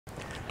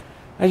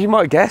As you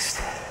might have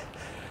guessed,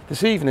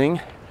 this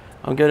evening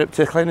I'm going up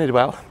to Llyn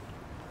Idwal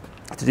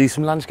to do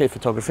some landscape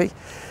photography.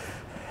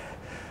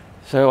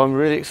 So I'm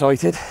really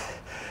excited.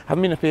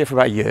 Haven't been up here for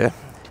about a year.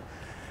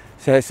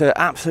 So it's an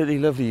absolutely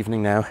lovely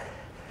evening now.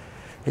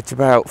 It's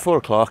about 4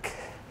 o'clock.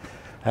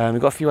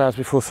 We've got a few hours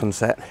before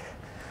sunset.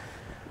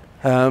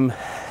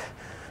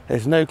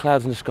 There's no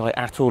clouds in the sky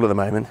at all at the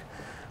moment,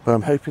 but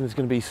I'm hoping there's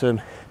going to be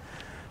some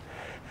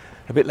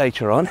a bit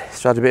later on,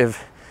 to add a bit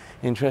of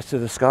interest to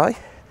the sky.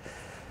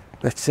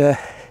 But it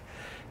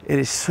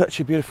is such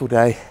a beautiful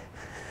day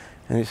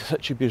and it's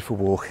such a beautiful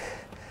walk,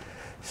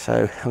 so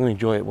I'm going to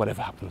enjoy it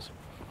whatever happens.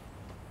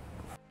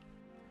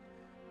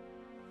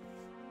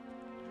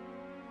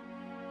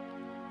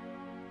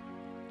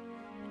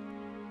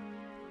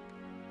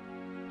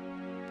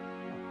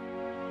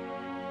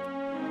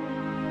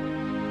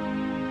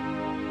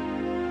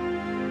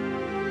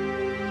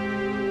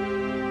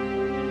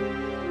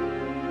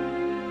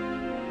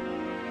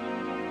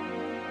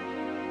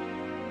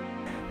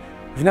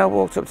 We've now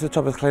walked up to the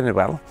top of Llyn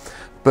Idwal,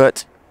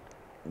 but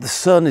the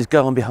sun is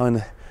gone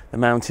behind the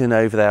mountain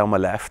over there on my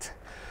left.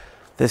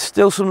 There's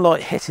still some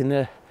light hitting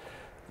the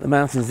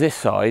mountains this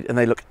side and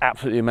they look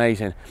absolutely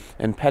amazing,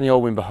 and Pen y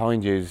Olwyn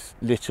behind you is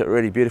lit up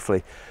really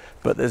beautifully,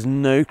 but there's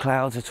no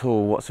clouds at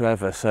all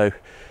whatsoever. So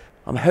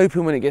I'm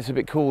hoping when it gets a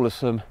bit cooler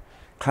some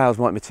clouds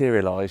might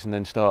materialise and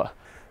then start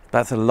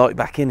about to light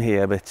back in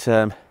here. But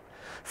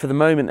for the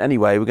moment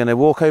anyway, we're going to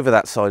walk over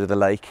that side of the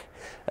lake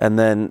and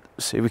then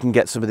see if we can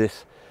get some of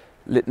this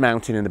lit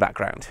mountain in the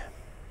background.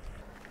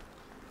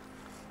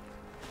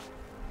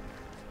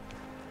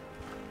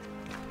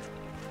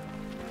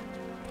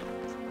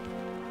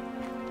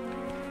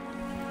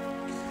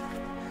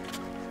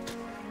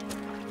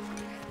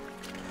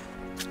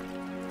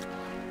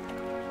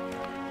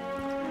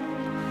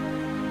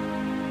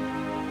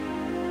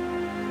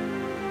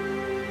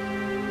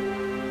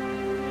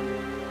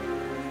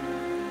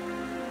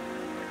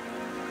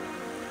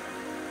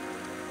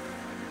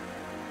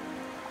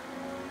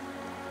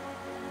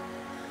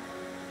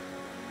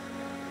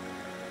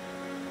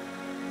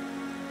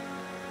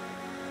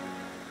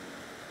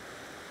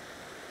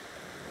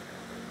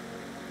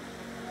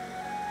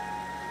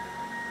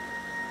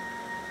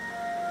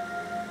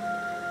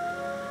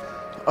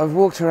 I've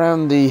walked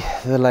around the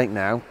lake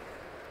now.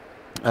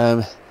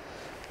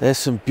 There's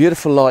some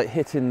beautiful light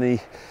hitting the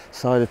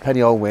side of Pen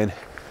y Olwyn,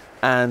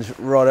 and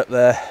right up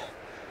there,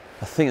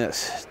 I think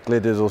that's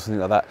Glidders or something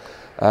like that.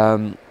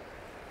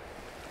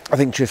 I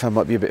think Trifan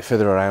might be a bit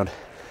further around,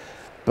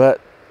 but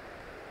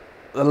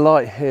the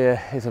light here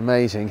is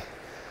amazing,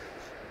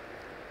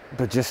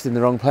 but just in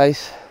the wrong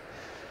place.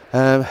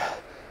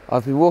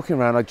 I've been walking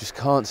around, I just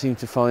can't seem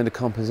to find a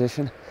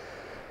composition.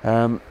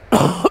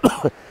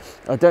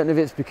 I don't know if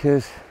it's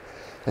because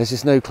there's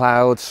just no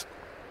clouds,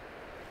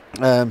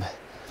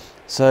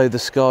 so the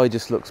sky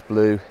just looks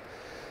blue.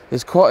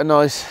 There's quite a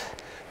nice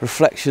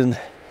reflection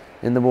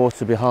in the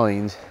water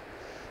behind,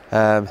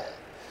 but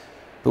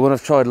when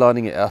I've tried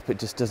lining it up, it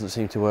just doesn't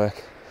seem to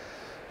work.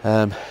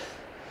 But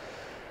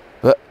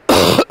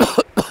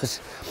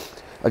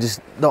I'm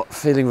just not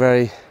feeling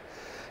very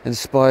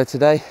inspired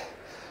today.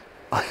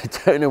 I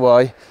don't know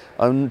why.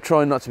 I'm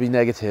trying not to be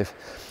negative.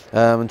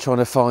 I'm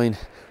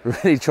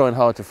really trying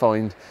hard to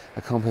find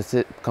a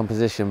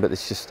composition, but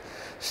it's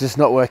just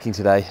not working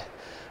today.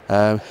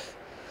 I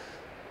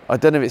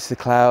don't know if it's the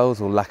clouds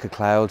or lack of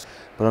clouds,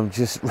 but I'm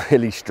just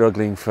really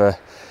struggling for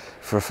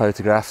a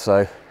photograph.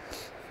 So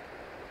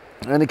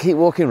I'm going to keep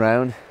walking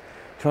around,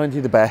 try and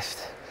do the best.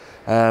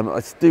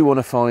 I do want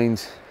to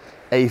find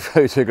a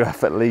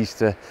photograph at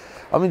least.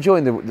 I'm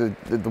enjoying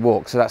the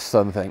walk, so that's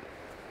something.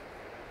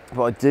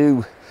 But I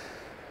do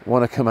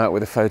want to come out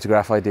with a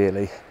photograph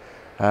ideally.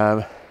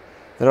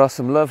 There are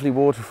some lovely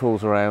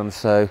waterfalls around,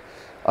 so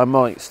I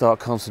might start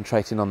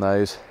concentrating on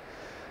those.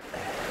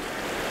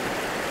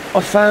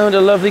 I found a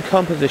lovely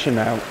composition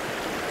now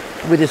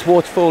with this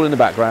waterfall in the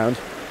background.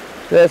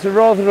 There's a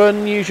rather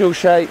unusual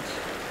shaped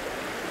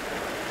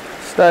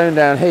stone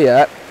down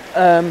here.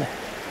 I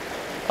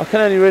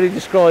can only really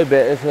describe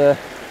it as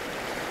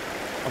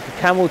like a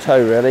camel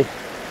toe really,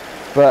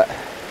 but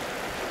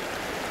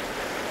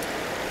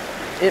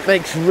it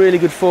makes really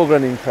good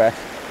foreground interest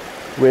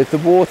with the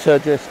water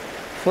just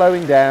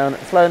flowing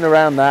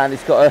around that, and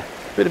it's got a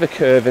bit of a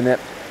curve in it,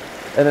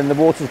 and then the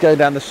water's going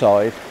down the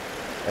side,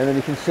 and then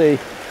you can see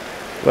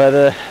where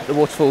the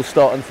waterfall's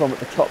starting from at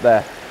the top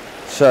there.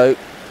 So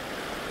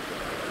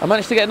I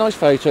managed to get a nice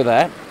photo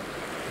there.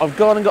 I've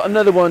gone and got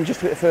another one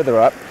just a bit further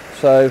up,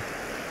 so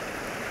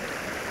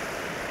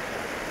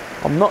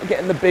I'm not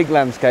getting the big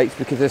landscapes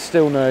because there's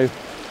still no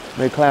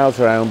clouds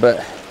around,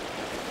 but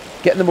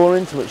getting the more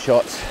intimate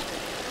shots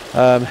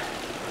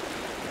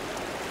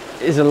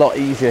is a lot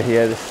easier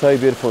here. They're so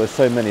beautiful, there's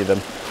so many of them.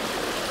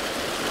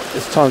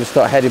 It's time to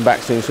start heading back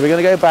soon, so we're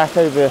going to go back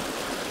over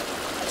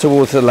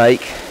towards the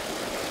lake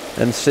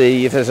and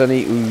see if there's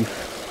any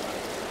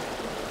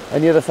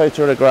other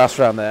photo of the grass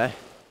around there.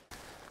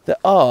 There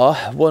are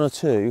one or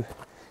two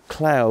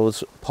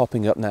clouds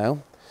popping up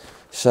now,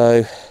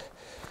 so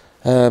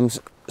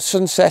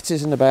sunset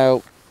is in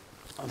about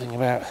I think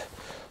about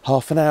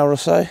half an hour or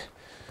so.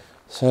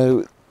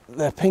 So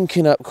they're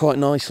pinking up quite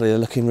nicely, they're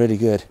looking really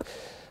good.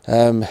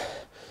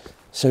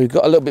 So we've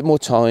got a little bit more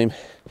time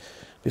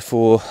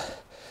before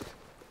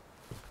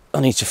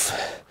I need to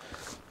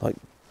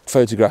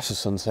photograph the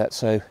sunset.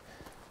 So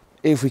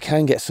if we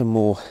can get some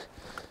more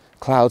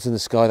clouds in the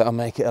sky, that'll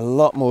make it a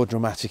lot more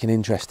dramatic and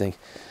interesting,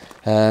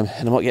 and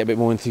I might get a bit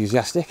more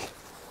enthusiastic,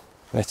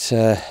 but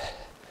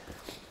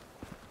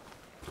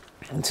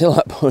until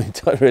that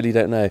point I really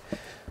don't know.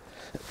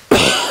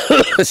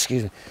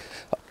 Excuse me.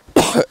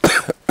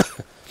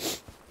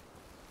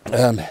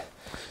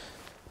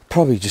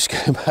 Probably just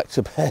go back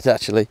to bed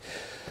actually.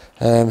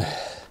 I'm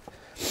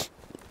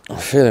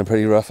feeling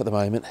pretty rough at the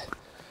moment,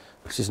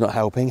 which is not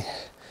helping.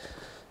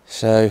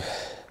 So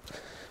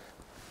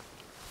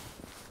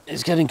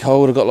it's getting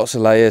cold, I've got lots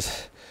of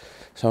layers,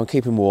 so I'm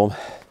keeping warm.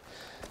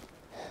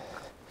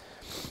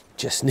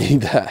 Just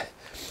need that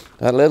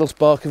little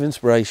spark of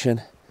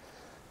inspiration.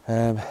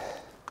 And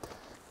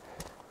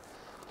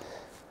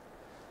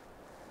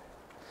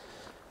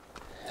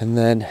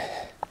then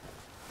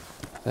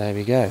there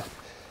we go.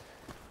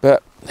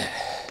 But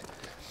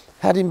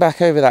heading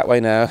back over that way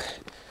now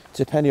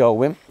to Pen y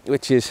Olwyn,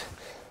 which is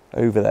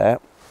over there,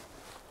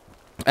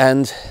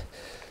 and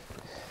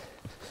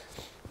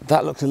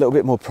that looked a little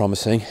bit more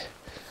promising.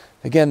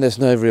 Again, there's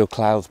no real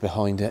clouds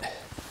behind it,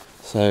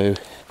 so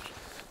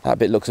that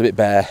bit looks a bit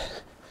bare,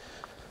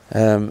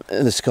 and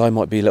the sky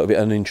might be a little bit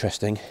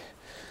uninteresting.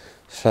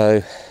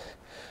 So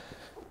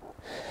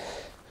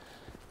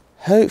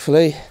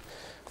hopefully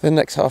for the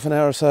next half an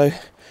hour or so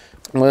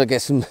I'm going to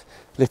get some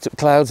lit up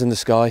clouds in the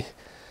sky,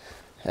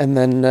 and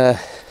then if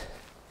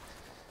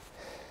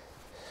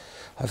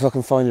I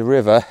can find a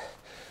river,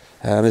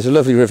 there's a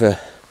lovely river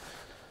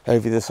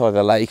over the side of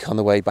the lake on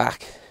the way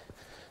back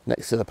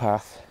next to the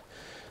path,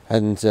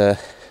 and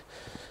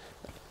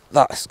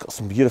that's got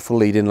some beautiful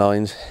leading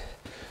lines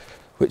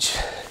which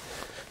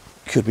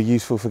could be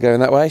useful for going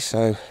that way.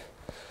 So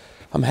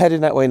I'm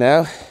heading that way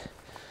now,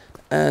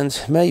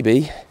 and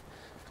maybe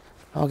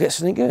I'll get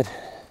something good.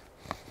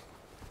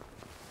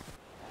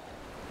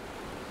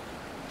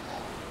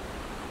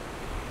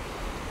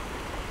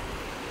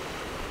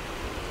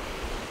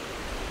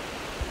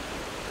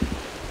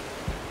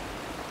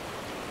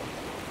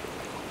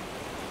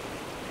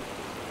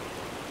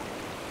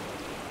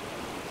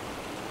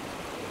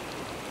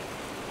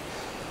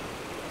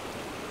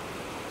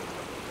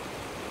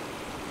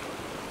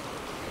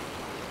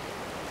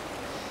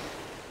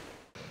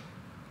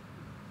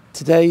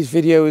 Today's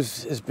video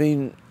has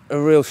been a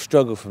real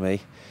struggle for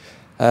me.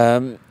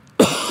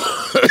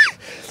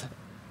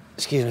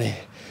 Excuse me.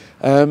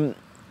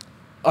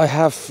 I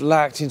have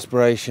lacked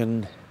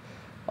inspiration.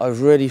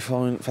 I've really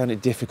found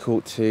it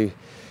difficult to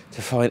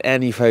find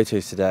any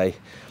photos today.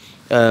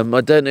 I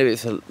don't know if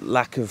it's a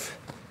lack of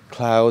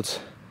clouds,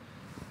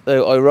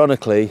 though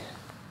ironically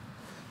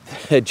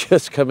they're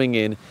just coming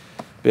in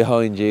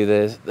behind you.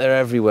 They're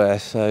everywhere.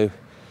 So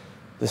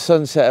the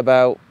sun set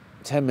about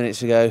 10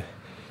 minutes ago,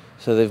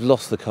 so they've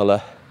lost the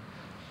colour,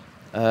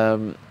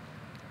 and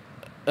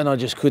I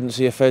just couldn't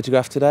see a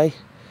photograph today.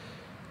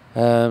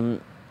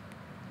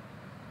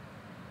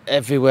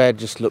 Everywhere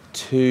just looked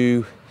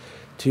too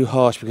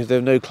harsh because there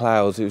were no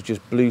clouds. It was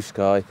just blue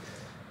sky,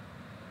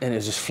 and it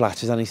was just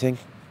flat as anything.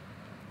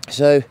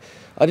 So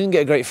I didn't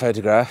get a great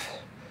photograph,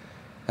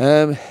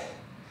 but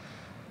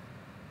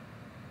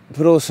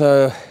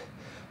also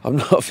I'm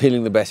not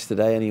feeling the best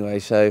today anyway,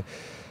 so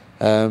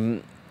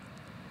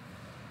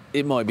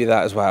it might be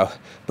that as well.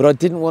 But I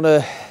didn't want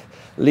to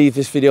leave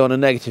this video on a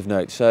negative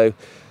note, so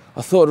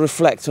I thought I'd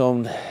reflect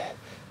on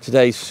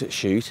today's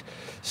shoot.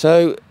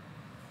 So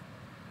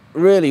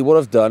really what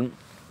I've done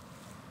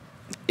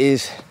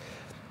is,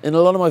 in a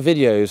lot of my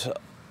videos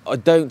I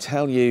don't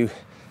tell you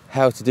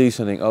how to do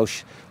something.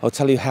 I'll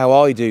tell you how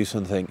I do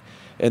something,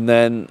 and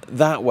then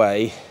that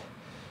way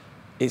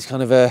it's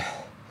kind of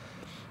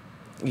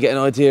you get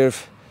an idea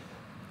of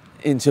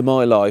into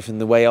my life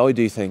and the way I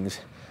do things.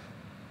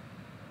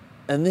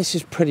 And this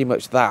is pretty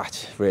much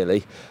that,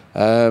 really.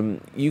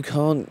 You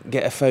can't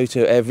get a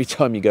photo every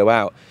time you go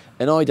out,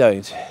 and I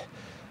don't.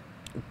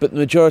 But the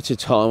majority of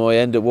the time I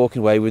end up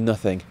walking away with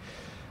nothing.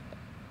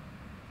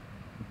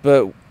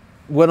 But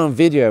when I'm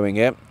videoing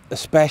it,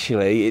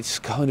 especially, it's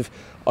kind of,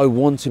 I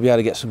want to be able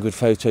to get some good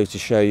photos to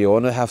show you. I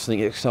want to have something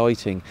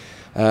exciting,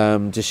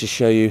 just to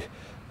show you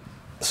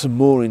some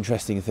more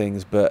interesting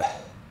things, but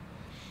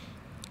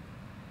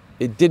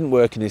it didn't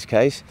work in this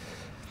case.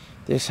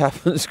 This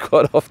happens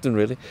quite often,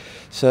 really.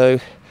 So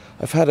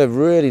I've had a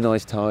really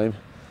nice time.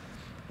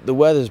 The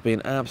weather's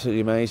been absolutely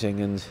amazing,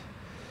 and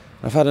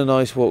I've had a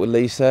nice walk with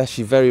Lisa.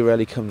 She very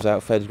rarely comes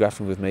out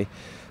photographing with me,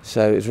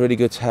 so it's really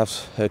good to have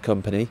her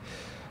company.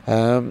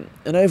 And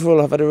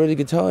overall I've had a really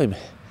good time.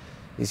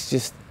 It's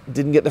just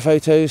didn't get the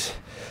photos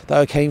that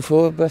I came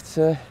for, but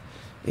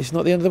it's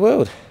not the end of the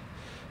world.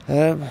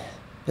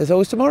 There's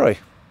always tomorrow.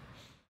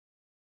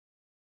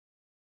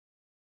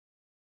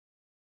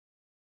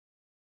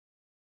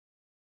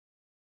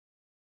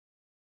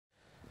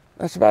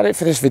 That's about it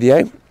for this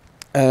video.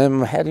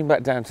 I'm heading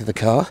back down to the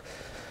car.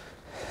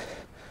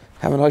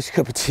 have a nice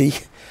cup of tea.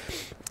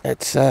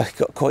 It's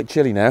got quite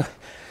chilly now,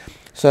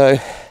 so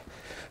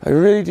I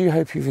really do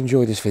hope you've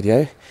enjoyed this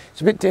video.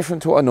 It's a bit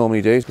different to what I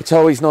normally do. It's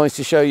always nice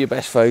to show your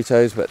best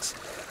photos, but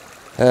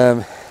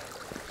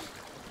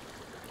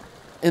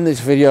in this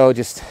video I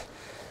just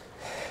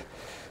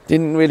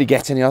didn't really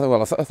get any other.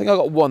 Well, I think I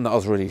got one that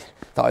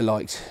I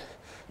liked,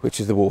 which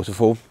is the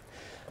waterfall.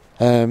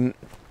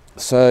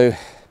 So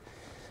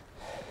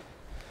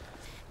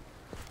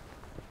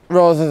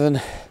rather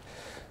than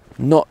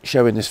not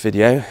showing this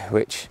video,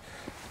 which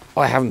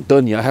I haven't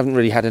done yet, I haven't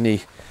really had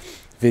any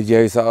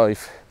videos that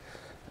I've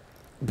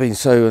been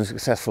so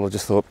unsuccessful, I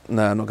just thought,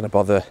 no, I'm not going to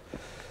bother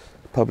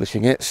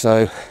publishing it.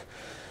 So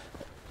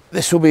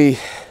this will be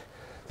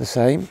the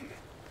same.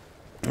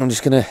 I'm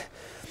just going to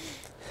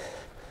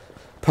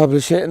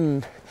publish it,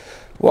 and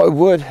what I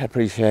would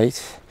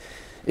appreciate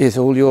is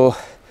all your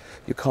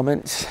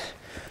comments,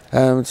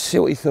 to see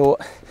what you thought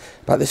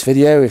about this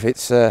video, if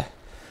it's a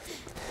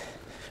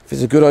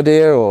good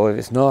idea or if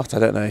it's not, I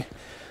don't know,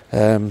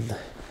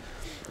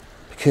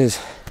 because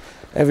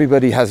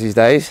everybody has these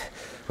days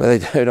where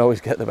they don't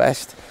always get the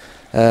best,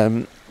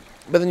 but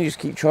then you just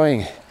keep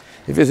trying.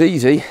 If it's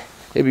easy,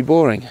 it'd be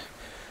boring.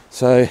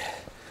 So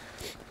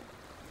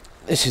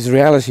this is the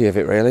reality of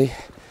it, really.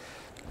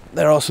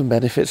 There are some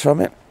benefits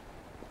from it.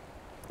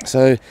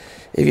 So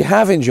if you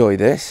have enjoyed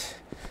this,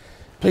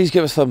 please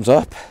give us a thumbs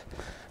up.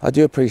 I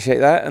do appreciate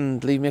that,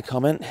 and leave me a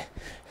comment.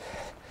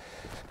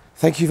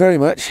 Thank you very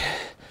much,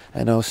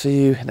 and I'll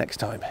see you next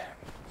time.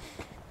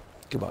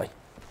 Goodbye.